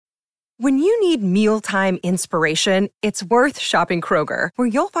When you need mealtime inspiration, it's worth shopping Kroger, where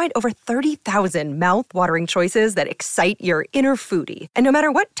you'll find over 30,000 mouth-watering choices that excite your inner foodie. And no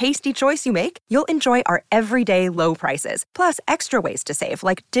matter what tasty choice you make, you'll enjoy our everyday low prices, plus extra ways to save,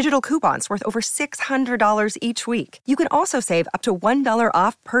 like digital coupons worth over $600 each week. You can also save up to $1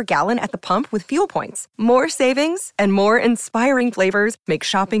 off per gallon at the pump with fuel points. More savings and more inspiring flavors make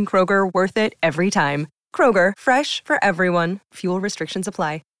shopping Kroger worth it every time. Kroger, fresh for everyone. Fuel restrictions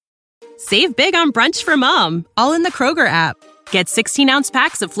apply. Save big on brunch for mom, all in the Kroger app. Get 16-ounce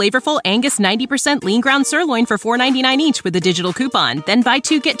packs of flavorful Angus 90% lean ground sirloin for $4.99 each with a digital coupon. Then buy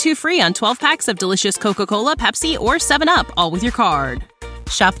 2, get 2 free on 12 packs of delicious Coca-Cola, Pepsi, or 7-Up, all with your card.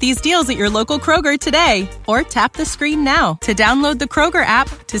 Shop these deals at your local Kroger today, or tap the screen now to download the Kroger app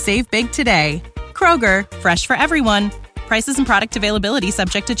to save big today. Kroger, fresh for everyone. Prices and product availability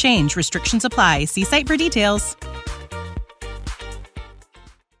subject to change. Restrictions apply. See site for details.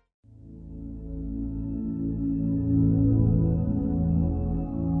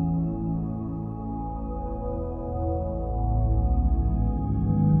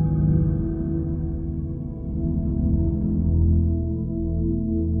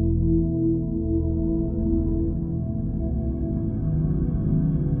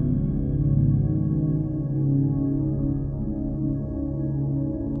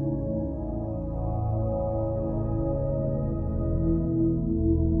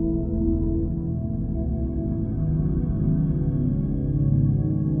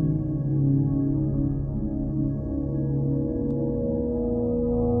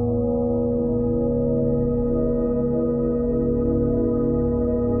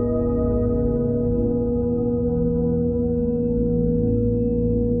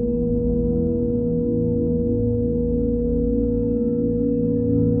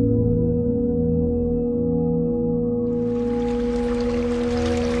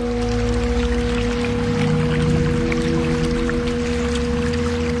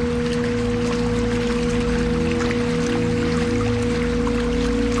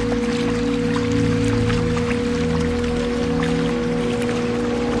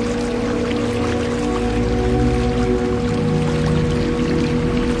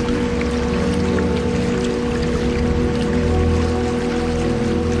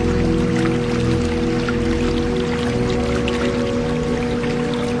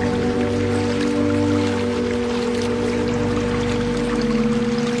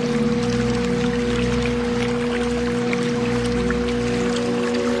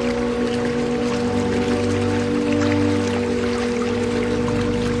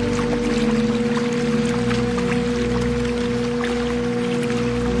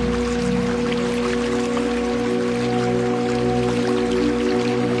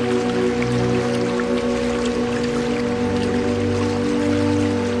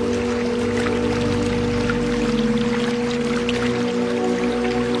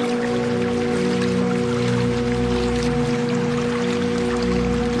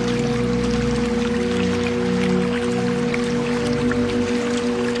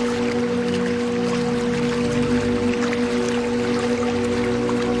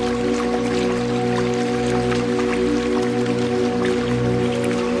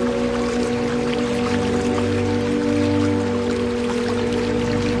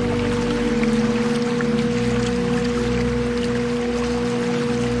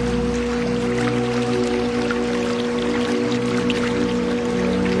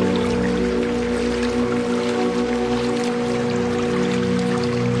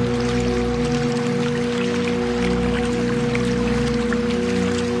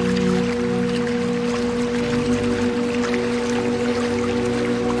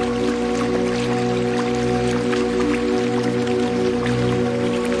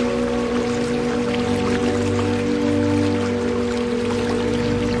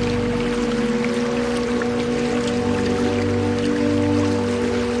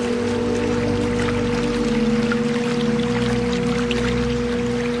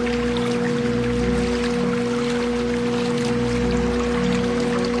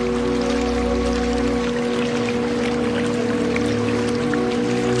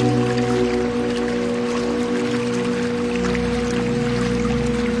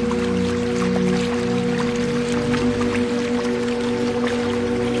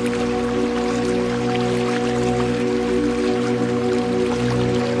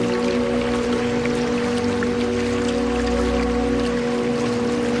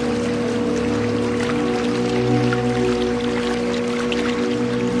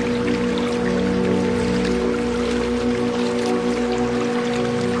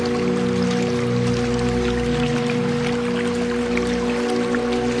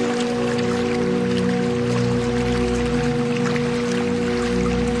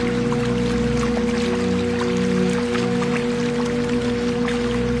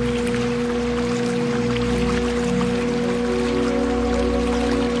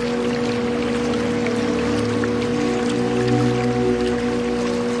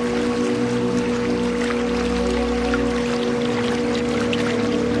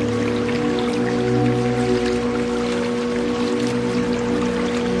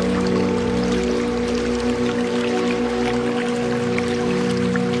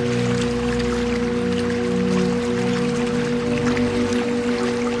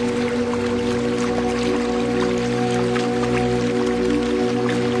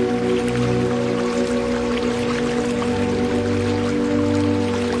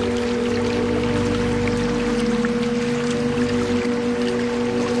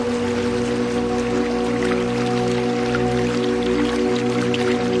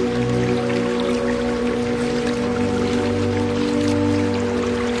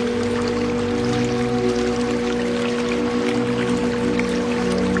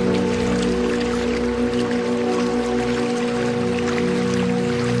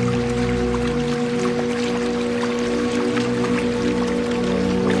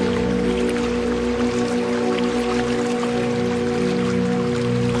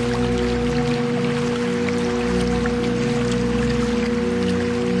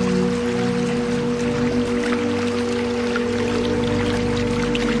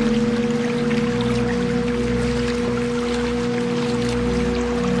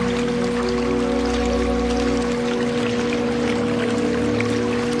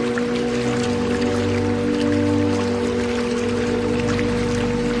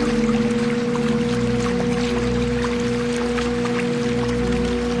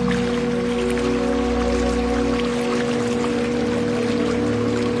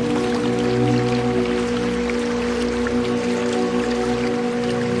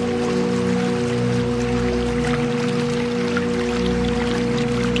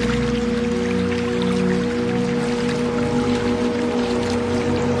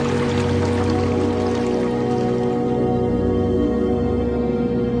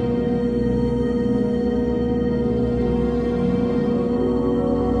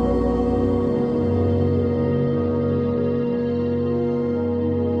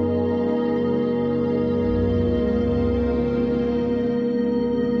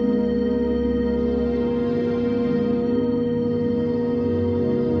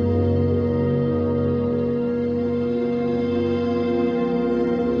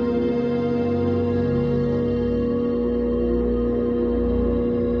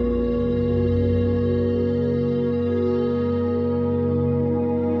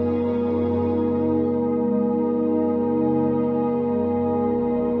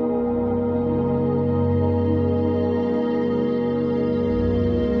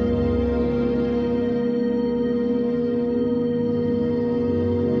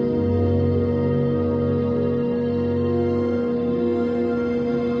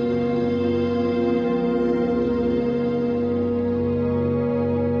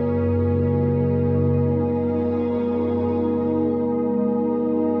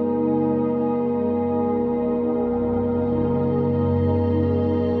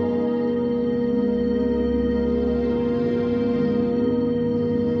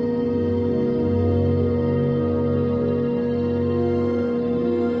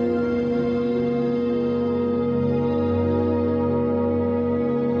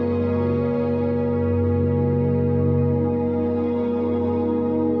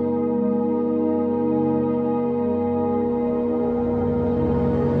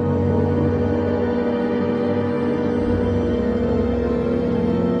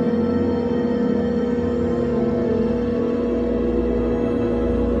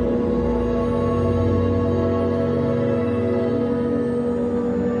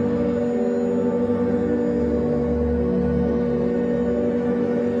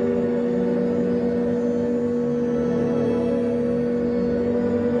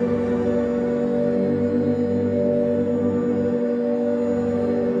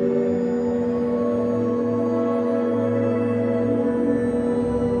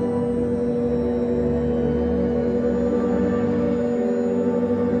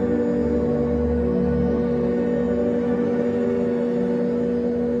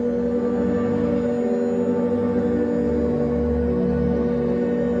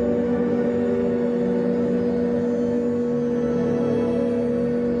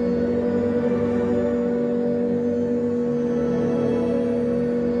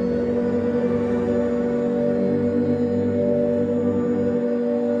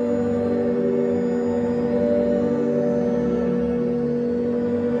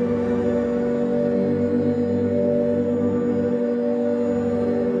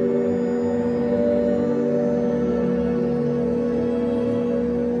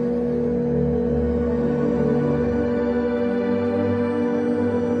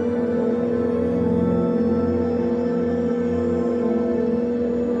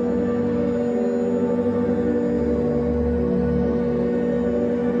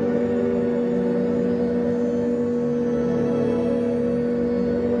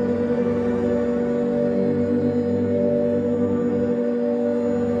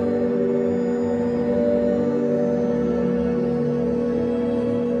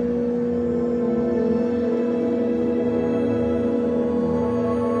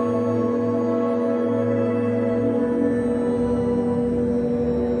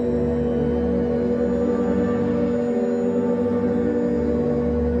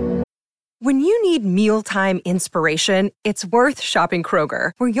 When you need mealtime inspiration, it's worth shopping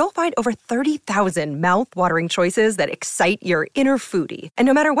Kroger, where you'll find over 30,000 mouth-watering choices that excite your inner foodie. And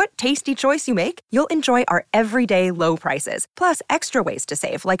no matter what tasty choice you make, you'll enjoy our everyday low prices, plus extra ways to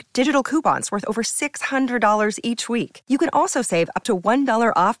save, like digital coupons worth over $600 each week. You can also save up to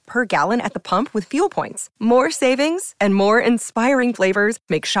 $1 off per gallon at the pump with fuel points. More savings and more inspiring flavors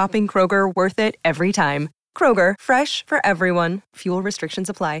make shopping Kroger worth it every time. Kroger, fresh for everyone. Fuel restrictions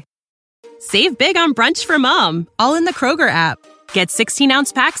apply. Save big on brunch for mom, all in the Kroger app. Get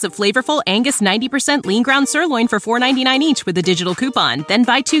 16-ounce packs of flavorful Angus 90% lean ground sirloin for $4.99 each with a digital coupon. Then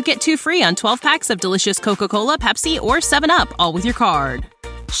buy 2, get 2 free on 12 packs of delicious Coca-Cola, Pepsi, or 7-Up, all with your card.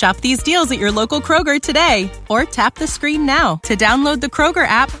 Shop these deals at your local Kroger today, or tap the screen now to download the Kroger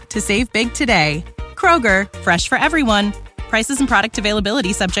app to save big today. Kroger, fresh for everyone. Prices and product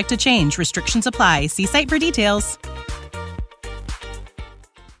availability subject to change. Restrictions apply. See site for details.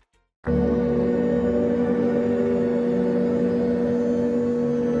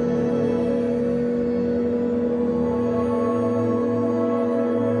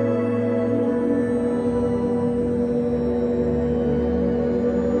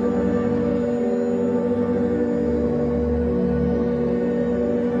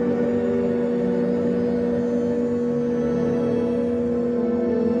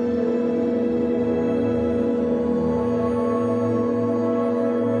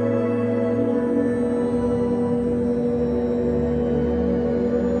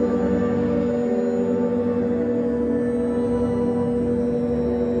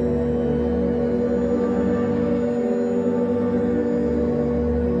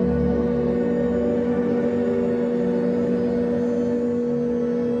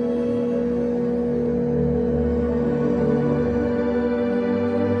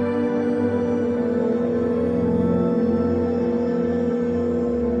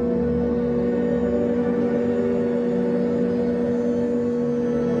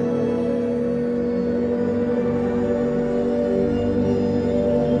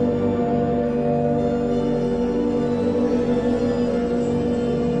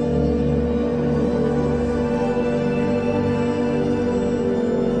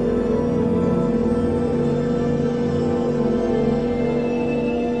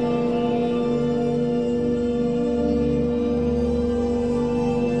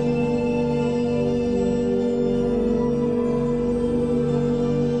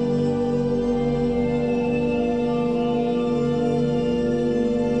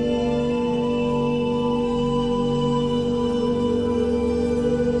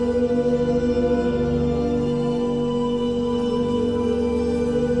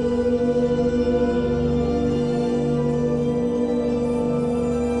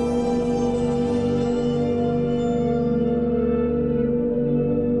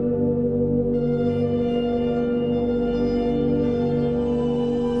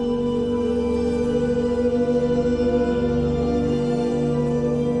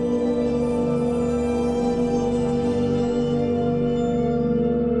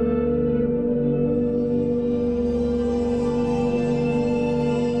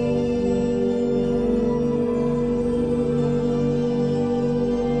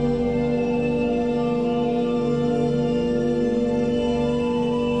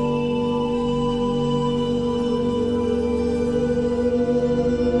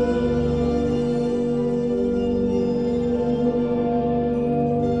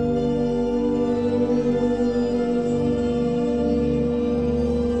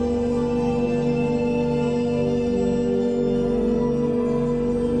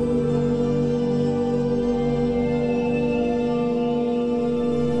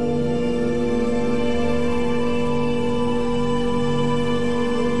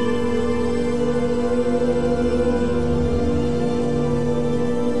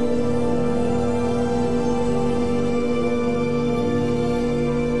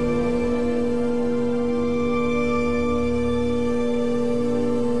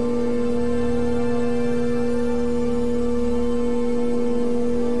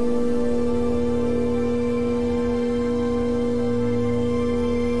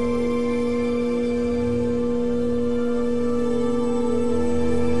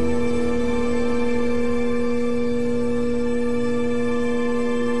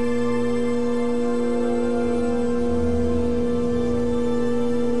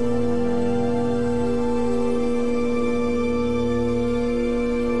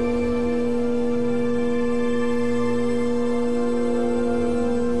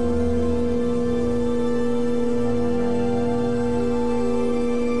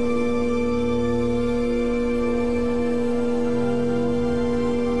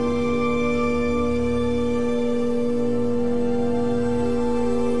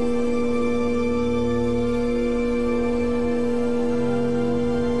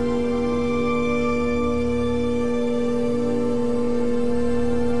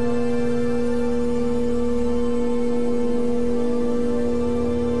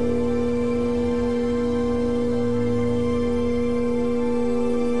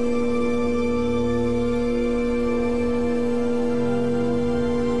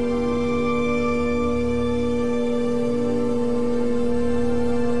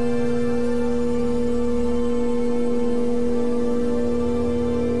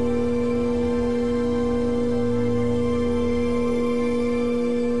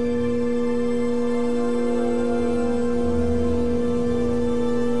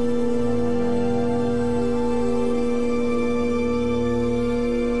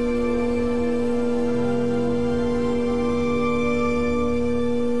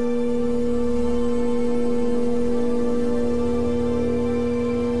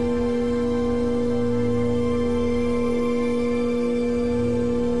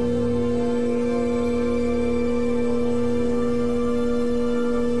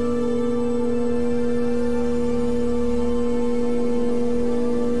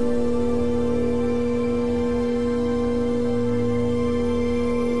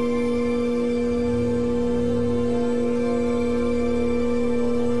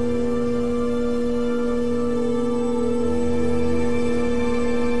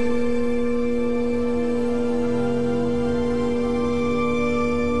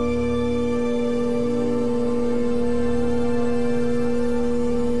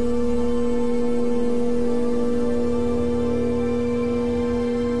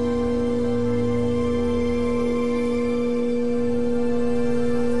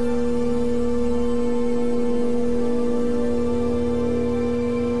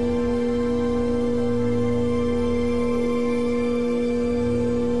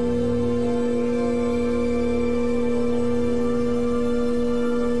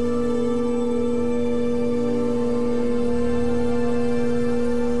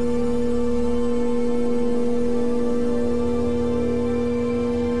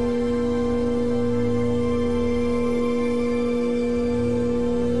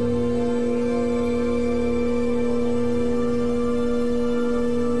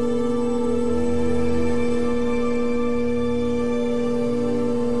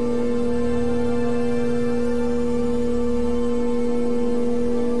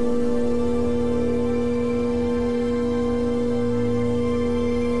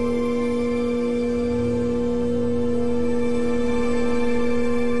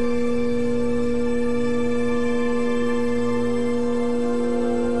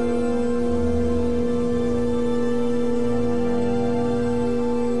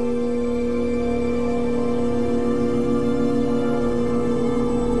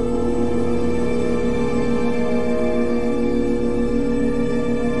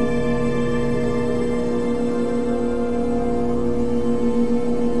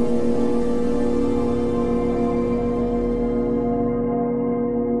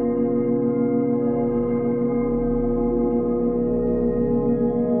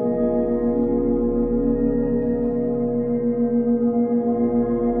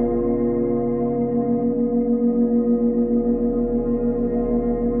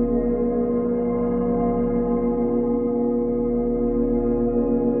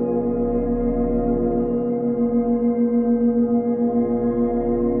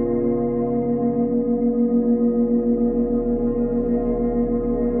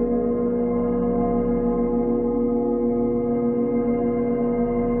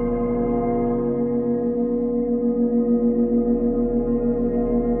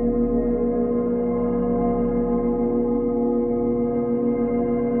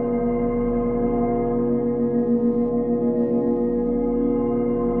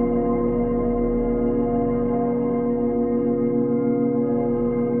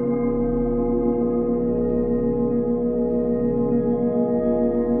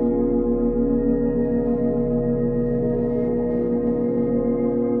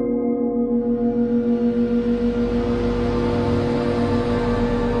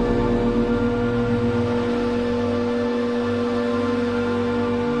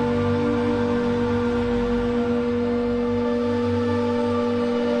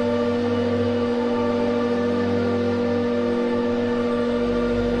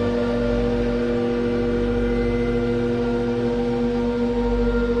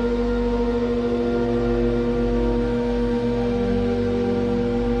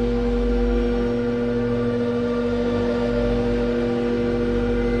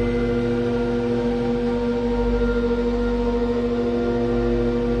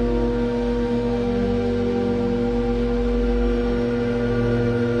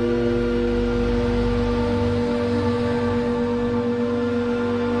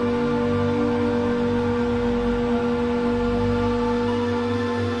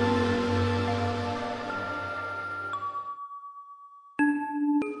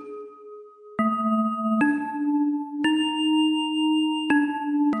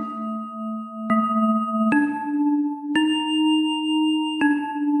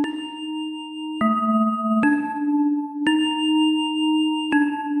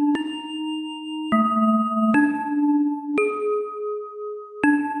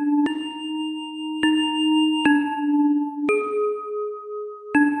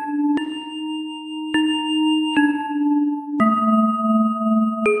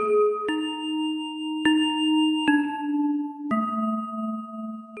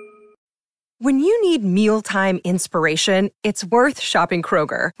 When you need mealtime inspiration, it's worth shopping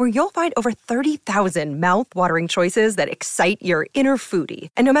Kroger, where you'll find over 30,000 mouth-watering choices that excite your inner foodie.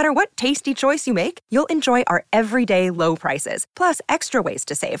 And no matter what tasty choice you make, you'll enjoy our everyday low prices, plus extra ways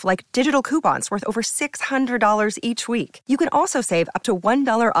to save, like digital coupons worth over $600 each week. You can also save up to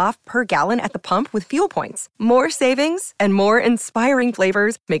 $1 off per gallon at the pump with fuel points. More savings and more inspiring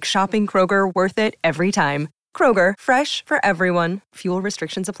flavors make shopping Kroger worth it every time. Kroger, fresh for everyone. Fuel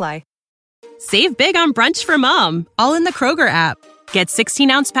restrictions apply. Save big on brunch for mom, all in the Kroger app. Get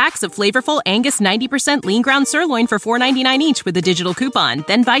 16-ounce packs of flavorful Angus 90% lean ground sirloin for $4.99 each with a digital coupon.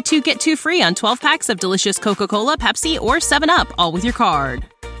 Then buy 2, get 2 free on 12 packs of delicious Coca-Cola, Pepsi, or 7-Up, all with your card.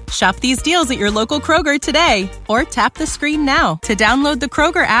 Shop these deals at your local Kroger today, or tap the screen now to download the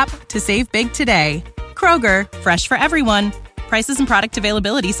Kroger app to save big today. Kroger, fresh for everyone. Prices and product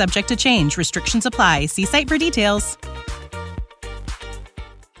availability subject to change. Restrictions apply. See site for details.